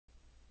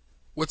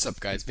What's up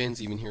guys, Van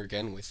here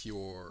again with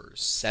your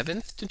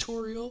 7th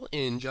tutorial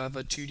in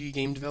Java 2D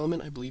game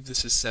development. I believe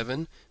this is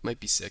 7, might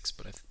be 6,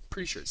 but I'm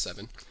pretty sure it's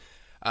 7.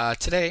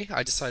 Today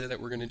I decided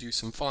that we're going to do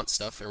some font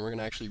stuff and we're going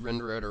to actually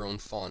render out our own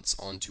fonts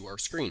onto our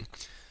screen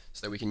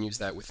so that we can use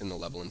that within the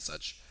level and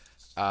such.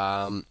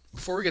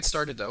 Before we get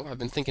started though, I've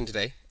been thinking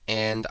today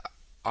and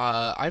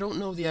I don't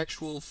know the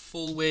actual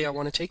full way I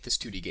want to take this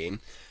 2D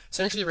game.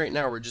 Essentially right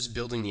now we're just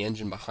building the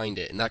engine behind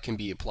it and that can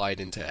be applied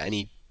into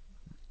any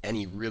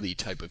really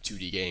type of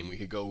 2D game. We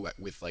could go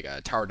with like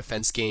a tower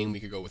defense game. We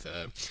could go with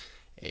a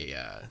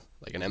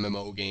like an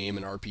MMO game,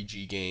 an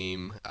RPG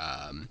game.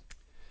 I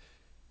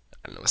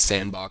don't know, a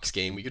sandbox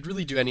game. We could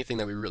really do anything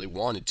that we really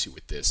wanted to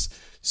with this.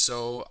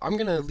 So I'm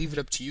gonna leave it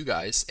up to you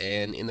guys,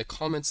 and in the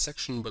comments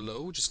section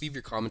below, just leave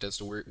your comment as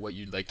to what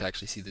you'd like to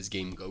actually see this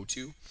game go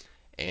to,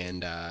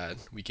 and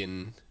we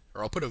can,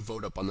 or I'll put a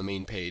vote up on the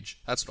main page.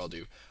 That's what I'll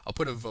do. I'll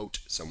put a vote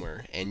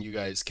somewhere, and you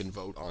guys can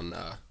vote on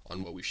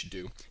what we should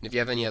do. And if you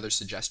have any other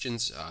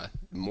suggestions,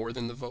 more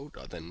than the vote,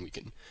 then we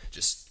can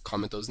just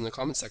comment those in the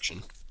comment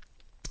section.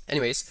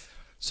 Anyways,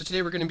 so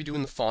today we're going to be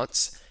doing the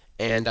fonts,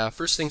 and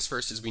first things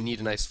first is we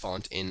need a nice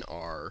font in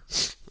our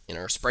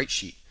sprite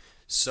sheet.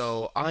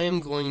 So I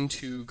am going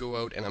to go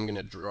out and I'm going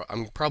to draw.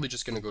 I'm probably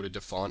just going to go to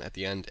defont at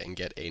the end and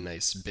get a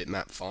nice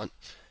bitmap font.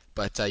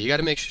 But you got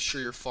to make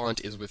sure your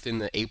font is within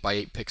the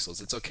 8x8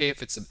 pixels. It's okay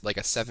if it's like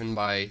a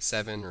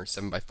 7x7 or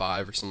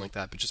 7x5 or something like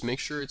that, but just make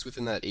sure it's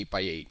within that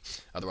 8x8.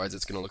 Otherwise,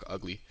 it's going to look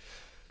ugly.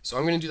 So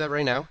I'm going to do that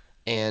right now.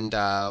 And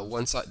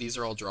once these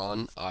are all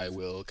drawn, I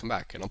will come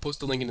back. And I'll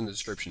post a link in the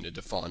description to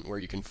defont, where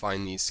you can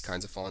find these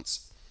kinds of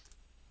fonts.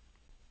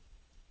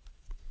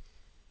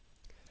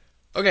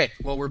 Okay,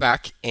 well we're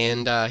back,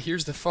 and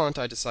here's the font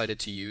I decided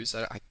to use.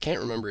 I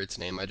can't remember its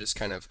name. I just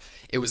kind of,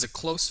 it was a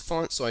close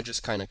font, so I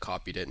just kind of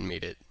copied it and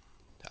made it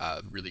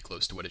really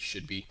close to what it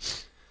should be.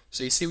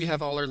 So you see we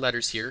have all our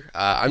letters here.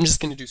 I'm just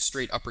going to do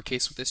straight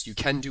uppercase with this. You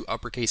can do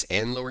uppercase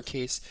and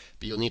lowercase,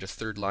 but you'll need a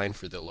third line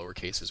for the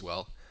lowercase as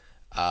well.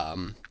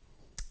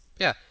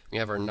 Yeah, we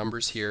have our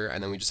numbers here,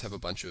 and then we just have a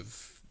bunch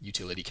of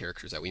utility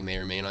characters that we may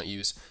or may not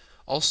use.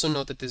 Also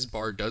note that this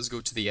bar does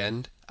go to the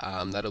end.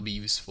 That'll be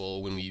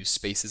useful when we use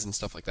spaces and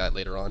stuff like that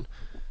later on.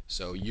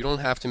 So you don't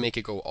have to make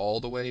it go all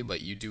the way,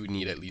 but you do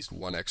need at least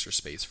one extra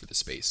space for the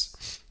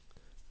space.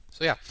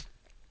 So yeah,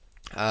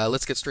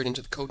 let's get straight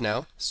into the code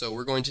now. So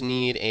we're going to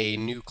need a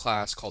new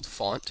class called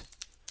font,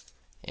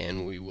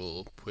 and we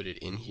will put it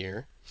in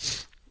here.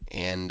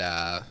 And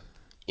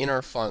in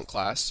our font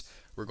class,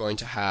 we're going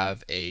to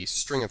have a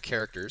string of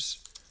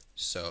characters.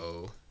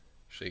 So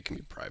actually it can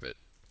be private.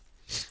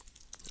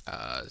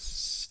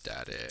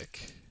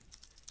 Static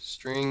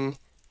string, and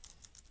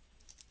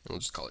we'll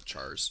just call it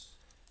chars.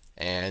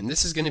 And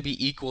this is going to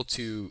be equal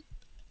to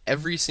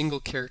every single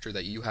character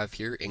that you have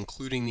here,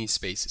 including these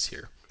spaces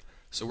here.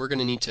 So we're going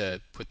to need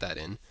to put that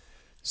in.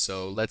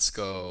 So let's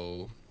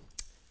go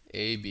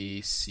A,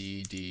 B,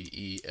 C, D,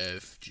 E,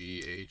 F,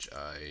 G, H,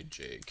 I,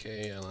 J,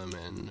 K, L, M,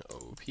 N,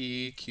 O,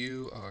 P,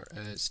 Q, R,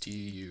 S, T,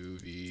 U,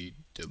 V,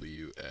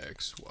 W,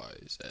 X, Y,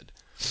 Z.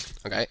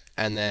 Okay,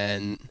 and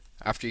then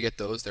after you get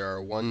those, there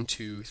are 1,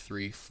 2,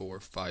 3, 4,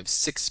 5,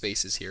 6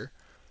 spaces here.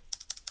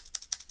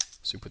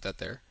 So we put that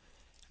there.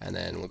 And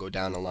then we'll go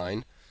down a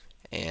line.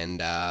 And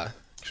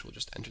actually, we'll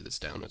just enter this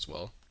down as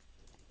well.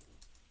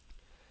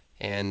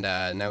 And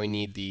now we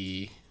need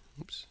the,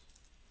 oops,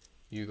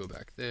 you go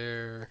back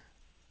there.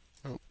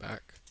 Oh,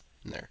 back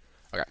and there.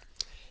 Okay.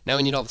 Now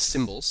we need all the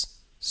symbols.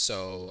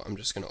 So I'm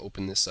just going to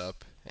open this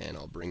up and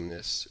I'll bring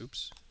this,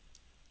 oops,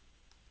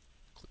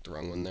 click the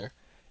wrong one there.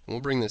 And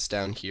we'll bring this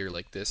down here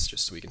like this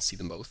just so we can see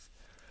them both.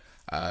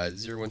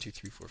 0, 1, 2,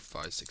 3, 4,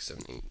 5, 6,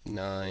 7, 8,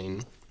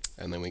 9.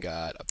 And then we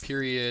got a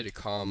period, a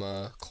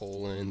comma,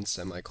 colon,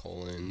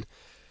 semicolon.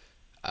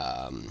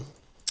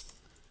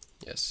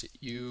 Yes,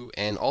 U.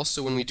 And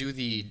also when we do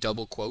the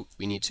double quote,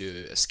 we need to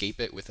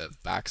escape it with a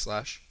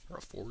backslash or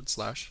a forward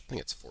slash. I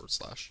think it's forward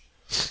slash.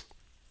 Is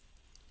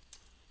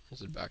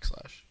it a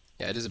backslash?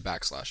 Yeah, it is a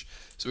backslash.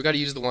 So we got to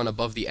use the one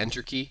above the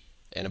enter key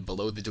and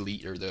below the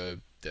delete or the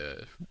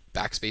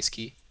backspace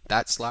key.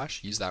 That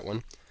slash, use that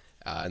one.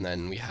 And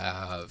then we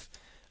have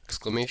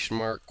exclamation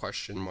mark,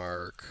 question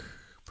mark,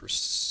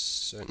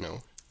 percent,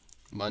 no,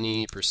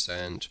 money,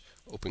 percent,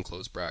 open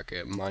close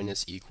bracket,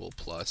 minus, equal,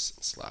 plus,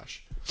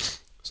 slash.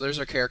 So there's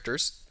our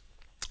characters.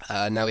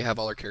 Now we have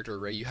all our character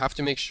array. You have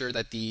to make sure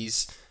that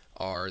these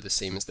are the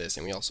same as this,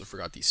 and we also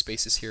forgot these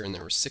spaces here, and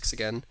there were 6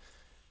 again.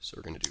 So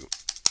we're going to do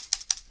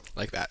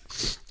like that.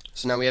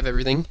 So now we have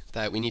everything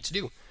that we need to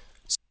do.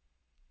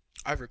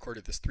 I've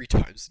recorded this 3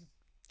 times.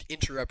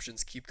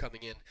 Interruptions keep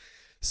coming in.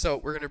 So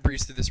we're going to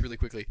breeze through this really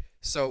quickly.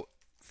 So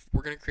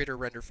we're going to create a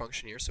render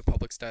function here. So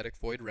public static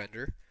void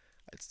render.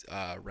 It's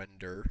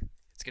render.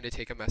 It's going to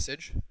take a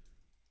message.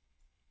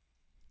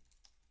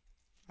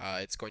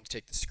 It's going to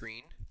take the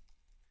screen.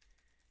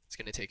 It's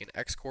going to take an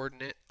x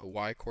coordinate, a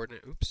y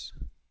coordinate, oops,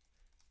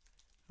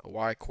 a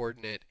y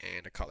coordinate,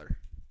 and a color.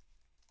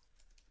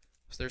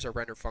 So there's our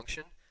render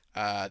function.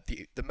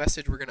 The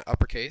message we're going to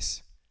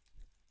uppercase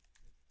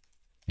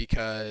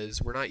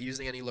because we're not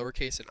using any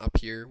lowercase, and up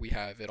here we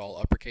have it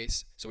all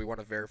uppercase, so we want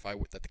to verify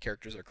that the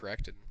characters are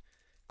correct and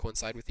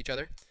coincide with each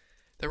other.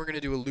 Then we're going to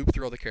do a loop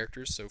through all the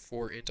characters, so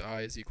for int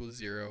I is equal to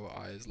 0,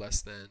 I is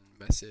less than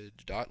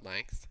message dot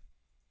length.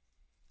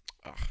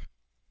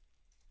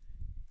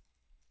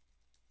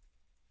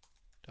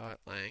 Dot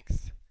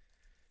length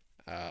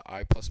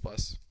I plus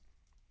plus.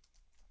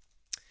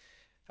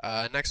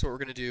 Next, what we're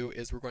going to do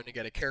is we're going to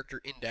get a character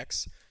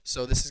index.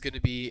 So this is going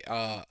to be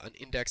an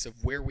index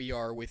of where we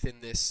are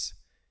within this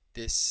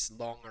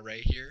long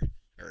array here,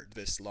 or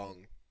this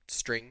long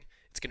string.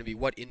 It's going to be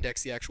what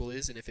index the actual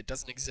is, and if it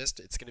doesn't exist,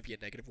 it's going to be a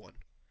 -1.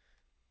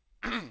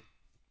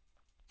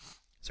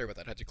 Sorry about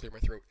that, I had to clear my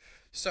throat.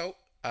 So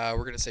we're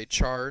going to say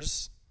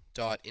chars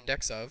dot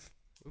index of,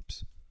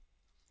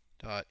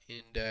 dot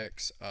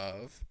index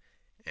of,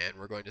 and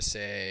we're going to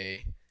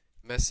say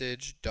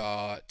message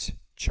dot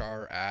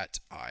char at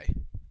I.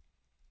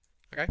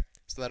 Okay,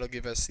 so that'll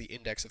give us the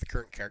index of the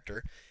current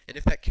character, and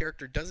if that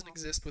character doesn't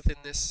exist within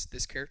this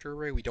character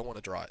array, we don't want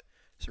to draw it.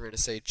 So we're going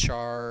to say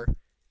char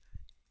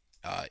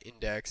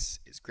index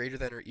is greater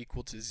than or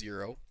equal to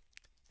 0.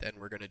 Then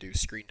we're going to do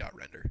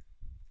screen.render.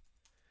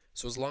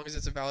 So as long as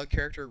it's a valid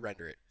character,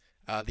 render it.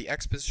 The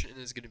x position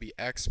is going to be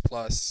x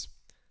plus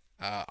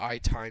I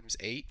times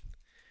 8.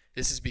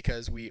 This is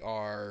because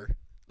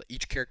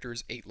each character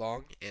is 8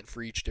 long, and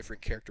for each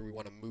different character we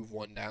want to move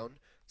one down,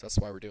 so that's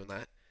why we're doing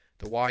that.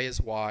 The y is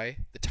y,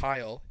 the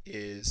tile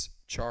is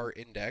char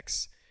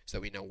index, so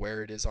that we know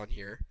where it is on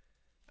here,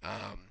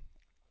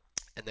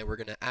 and then we're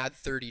going to add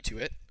 30 to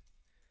it,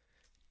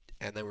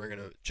 and then we're going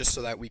to, just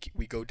so that we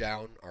go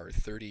down our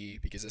 30,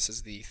 because this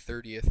is the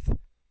 30th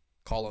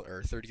column,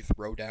 or 30th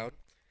row down,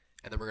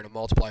 and then we're going to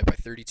multiply by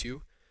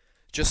 32,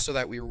 just so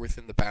that we were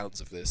within the bounds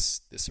of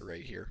this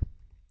array here.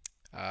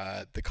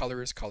 The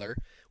color is color.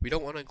 We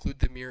don't want to include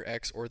the mirror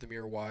x or the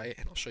mirror y,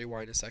 and I'll show you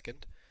why in a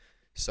second.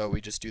 So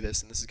we just do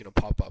this, and this is going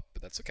to pop up,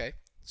 but that's okay.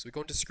 So we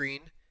go into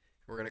screen,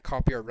 and we're going to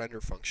copy our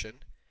render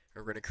function, and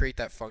we're going to create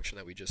that function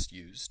that we just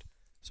used.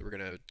 So we're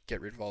going to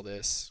get rid of all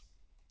this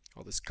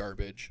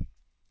garbage,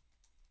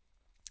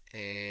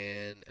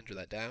 and enter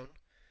that down.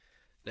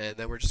 And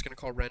then we're just going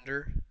to call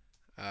render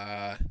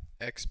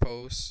x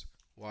post,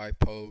 y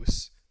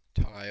post,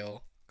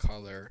 tile,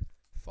 color,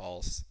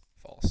 false,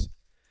 false.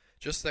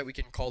 Just so that we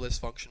can call this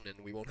function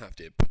and we won't have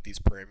to put these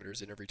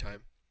parameters in every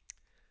time.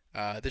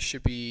 This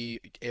should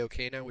be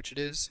a-okay now, which it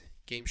is.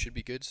 Game should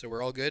be good, so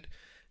we're all good.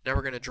 Now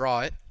we're going to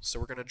draw it. So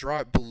we're going to draw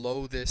it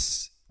below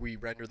this. We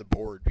render the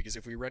board, because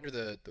if we render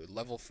the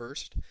level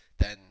first,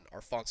 then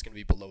our font's going to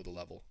be below the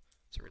level.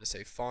 So we're going to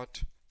say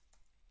font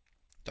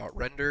dot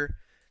render.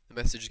 The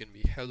message is going to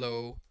be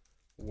hello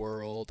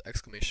world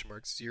exclamation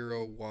mark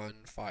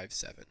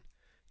 0157,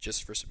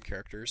 just for some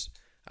characters.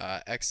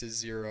 X is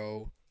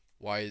 0.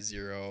 Y is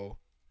 0,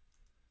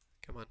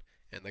 come on,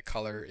 and the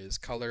color is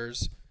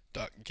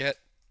colors.get.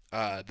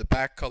 The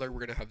back color, we're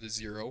going to have the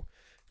 0.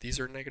 These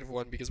are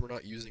 -1 because we're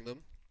not using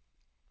them.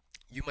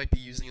 You might be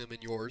using them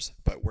in yours,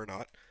 but we're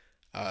not.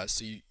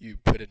 So you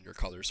put in your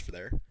colors for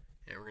there,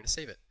 and we're going to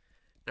save it.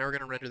 Now we're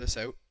going to render this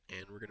out,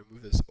 and we're going to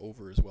move this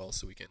over as well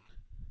so we can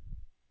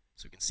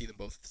see them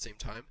both at the same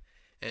time.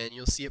 And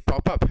you'll see it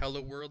pop up,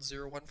 hello world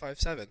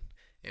 0157,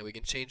 and we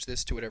can change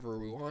this to whatever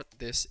we want.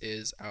 This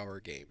is our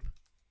game,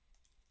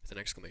 with an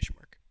exclamation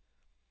mark.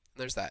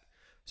 And there's that.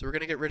 So we're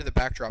going to get rid of the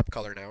backdrop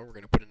color now. We're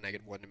going to put a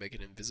 -1 to make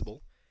it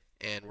invisible.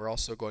 And we're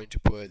also going to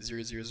put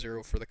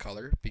 000 for the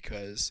color,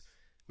 because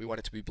we want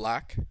it to be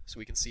black so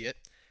we can see it.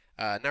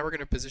 Now we're going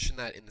to position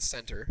that in the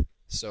center.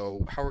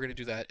 So how we're going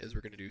to do that is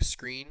we're going to do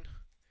screen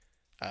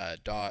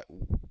dot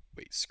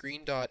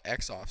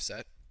x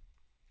offset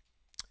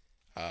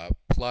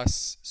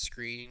plus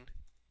screen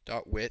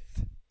dot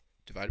width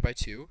divided by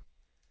 2.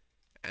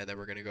 And then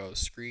we're going to go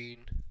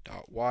screen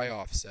dot y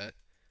offset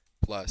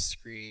plus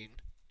screen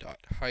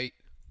dot height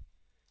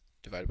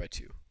divided by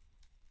 2.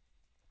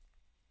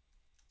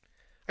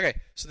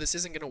 Okay, so this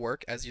isn't going to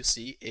work. As you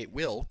see, it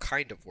will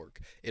kind of work.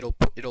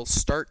 It'll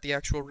start the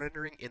actual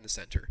rendering in the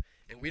center,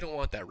 and we don't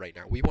want that right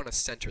now. We want to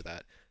center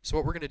that. So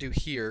what we're going to do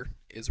here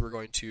is we're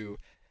going to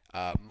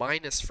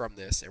minus from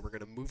this, and we're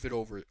going to move it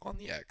over on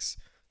the x.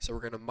 So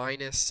we're going to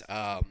minus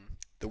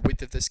the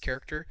width of this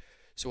character.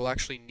 So we'll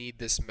actually need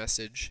this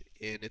message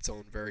in its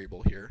own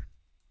variable here.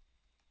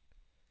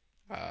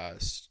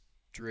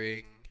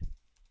 String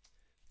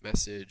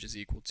message is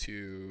equal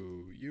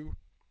to you.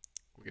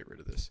 We'll get rid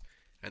of this.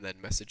 And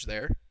then message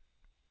there.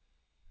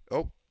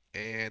 Oh,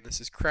 and this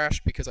is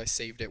crashed because I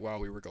saved it while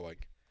we were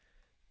going,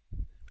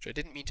 which I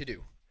didn't mean to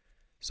do.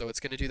 So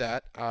it's going to do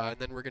that. And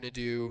then we're going to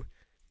do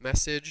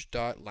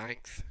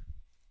message.length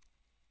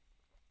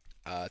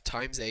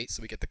times 8,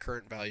 so we get the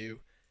current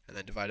value, and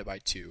then divided by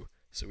 2,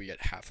 so we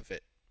get half of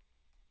it.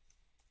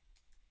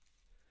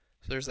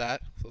 So there's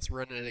that. So let's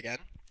run it again.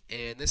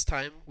 And this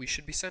time we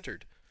should be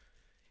centered.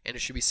 And it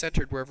should be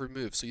centered wherever we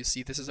move. So you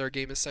see this is our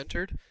game is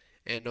centered,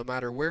 and no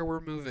matter where we're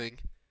moving,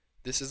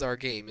 this is our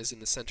game is in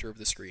the center of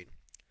the screen.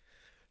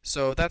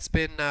 So that's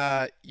been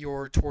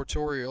your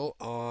tutorial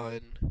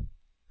on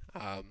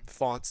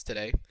fonts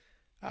today.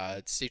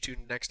 Stay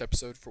tuned next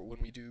episode for when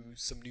we do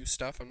some new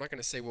stuff. I'm not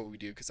going to say what we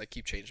do because I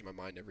keep changing my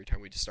mind every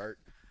time we start.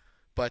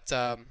 But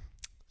so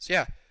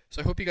yeah,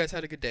 so I hope you guys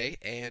had a good day,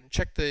 and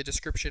check the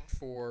description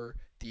for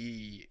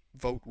the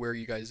vote where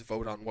you guys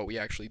vote on what we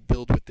actually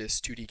build with this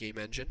 2D game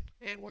engine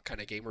and what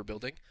kind of game we're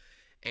building.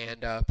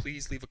 And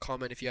please leave a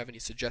comment if you have any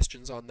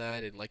suggestions on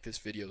that, and like this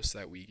video so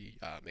that we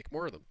make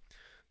more of them.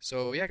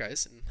 So yeah,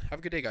 guys, and have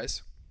a good day,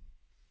 guys.